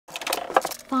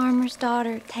farmer's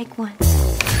daughter. Take one.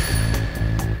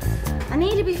 I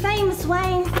need to be famous,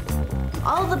 Wayne.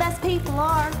 All the best people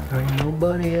are. There ain't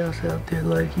nobody else out there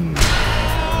like you.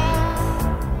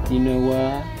 You know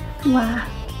why? Why?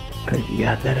 Because you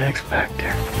got that X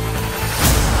Factor.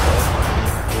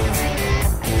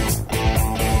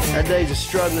 Our days of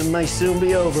struggling may soon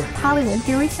be over. Hollywood,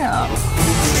 here we go.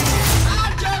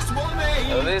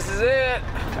 So this is it.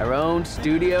 Our own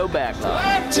studio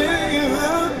backlot.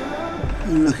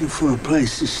 You looking for a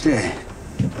place to stay?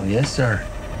 Oh, yes, sir.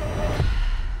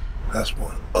 That's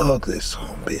one ugly son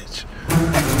of a bitch.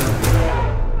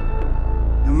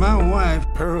 And my wife,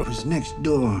 Pearl, is next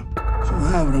door, so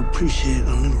I would appreciate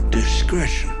a little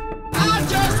discretion.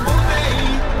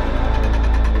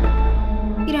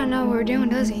 He don't know what we're doing,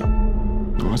 does he?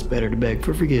 Well, it's better to beg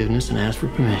for forgiveness and ask for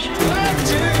permission.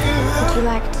 Would you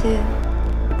like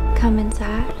to come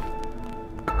inside?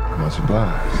 Much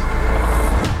obliged.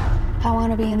 I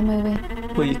want to be in the movie.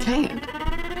 Well, you can't.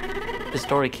 The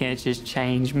story can't just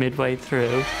change midway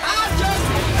through.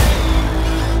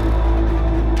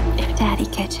 If Daddy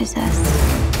catches us,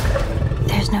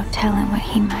 there's no telling what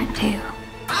he might do.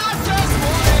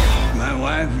 My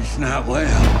wife is not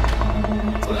well.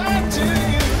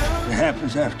 It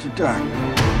happens after dark.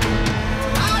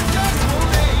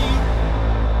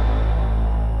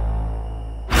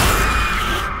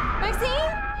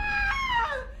 Maxine?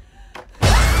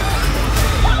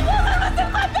 That woman was in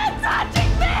my bed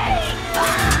touching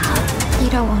me! You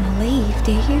don't want to leave,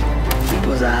 do you?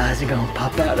 People's eyes are gonna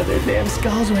pop out of their damn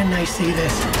skulls when they see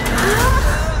this.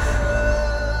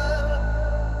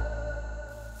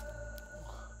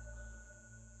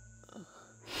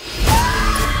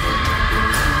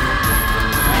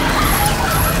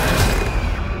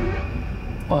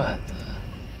 What?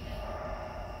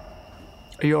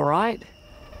 Are you all right?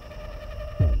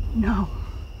 No.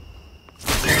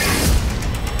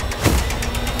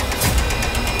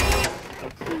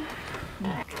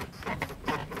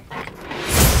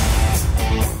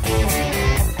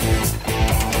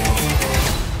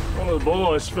 One of the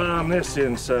boys found this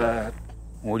inside.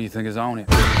 What do you think is on it?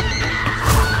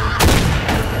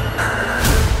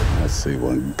 I see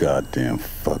one goddamn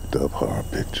fucked up horror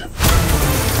picture.